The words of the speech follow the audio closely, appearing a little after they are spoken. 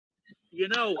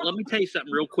let me tell you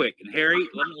something real quick. And Harry,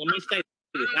 let me say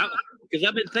this out because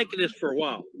I've been thinking this for a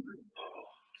while.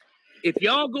 If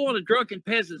y'all go on the Drunken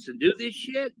Peasants and do this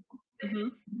shit,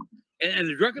 and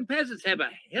the Drunken Peasants have a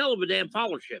hell of a damn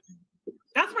followership.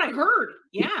 That's what I heard.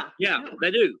 Yeah,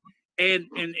 they do. And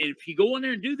if you go in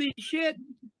there and do this shit,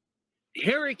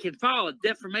 Harry can file a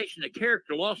defamation of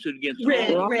character lawsuit against Rick.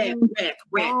 No, Freeze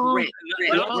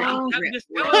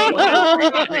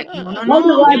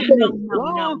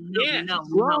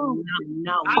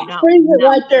it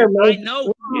right there, man. I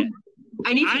know.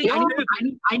 I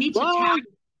need to tag.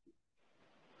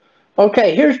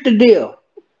 Okay, here's the deal.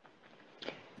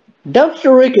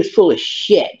 Dumpster Rick is full of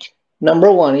shit.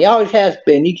 Number one, he always has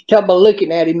been. You can tell by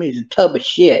looking at him, he's a tub of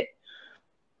shit.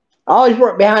 Always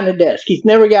worked behind the desk. He's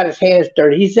never got his hands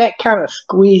dirty. He's that kind of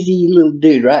squeezy little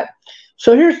dude, right?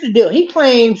 So here's the deal. He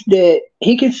claims that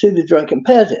he can sue the Drunken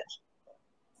Peasants.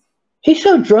 He's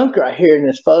so drunk right here in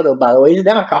this photo, by the way. He's an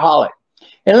alcoholic.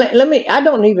 And let me, I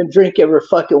don't even drink every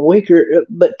fucking week,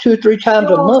 but 2 or 3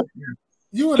 times a month.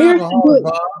 You an alcoholic,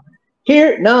 Bob.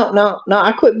 No.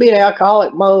 I quit being an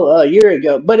alcoholic a year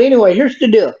ago. But anyway, here's the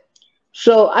deal.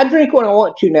 So I drink when I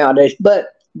want to nowadays, but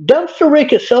Dumpster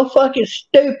Rick is so fucking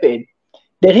stupid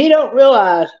that he don't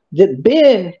realize that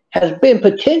Ben has been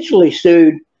potentially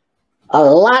sued a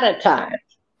lot of times.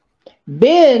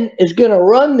 Ben is going to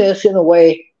run this in a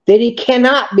way that he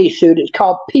cannot be sued. It's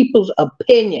called people's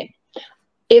opinion.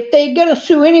 If they're going to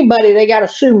sue anybody, they got to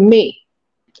sue me.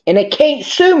 And they can't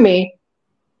sue me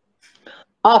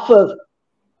off of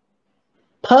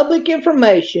public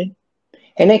information,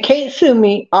 and they can't sue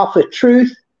me off of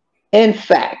truth and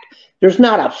fact. There's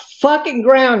not a fucking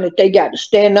ground that they got to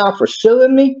stand on for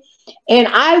suing me. And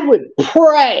I would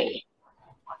pray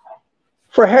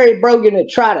for Harry Brogan to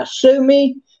try to sue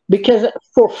me, because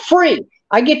for free,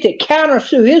 I get to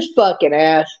countersue his fucking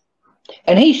ass.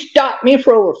 And he stopped me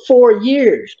for over 4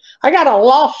 years. I got a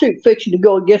lawsuit fixing to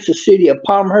go against the city of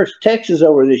Palmhurst, Texas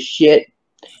over this shit.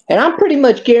 And I'm pretty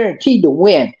much guaranteed to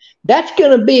win. That's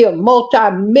going to be a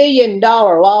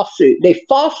multi-million-dollar lawsuit. They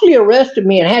falsely arrested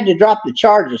me and had to drop the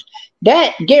charges.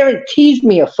 That guarantees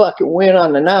me a fucking win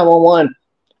on the 911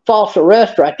 false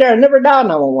arrest right there. I never dialed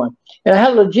 911. And I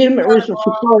had a legitimate reason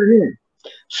for calling in.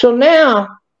 So now,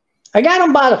 I got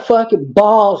them by the fucking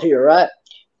balls here, right?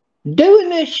 Doing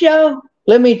this show,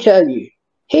 let me tell you,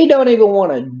 he don't even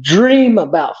want to dream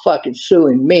about fucking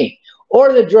suing me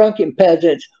or the Drunken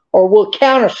Peasants, or we'll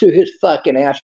countersue his fucking ass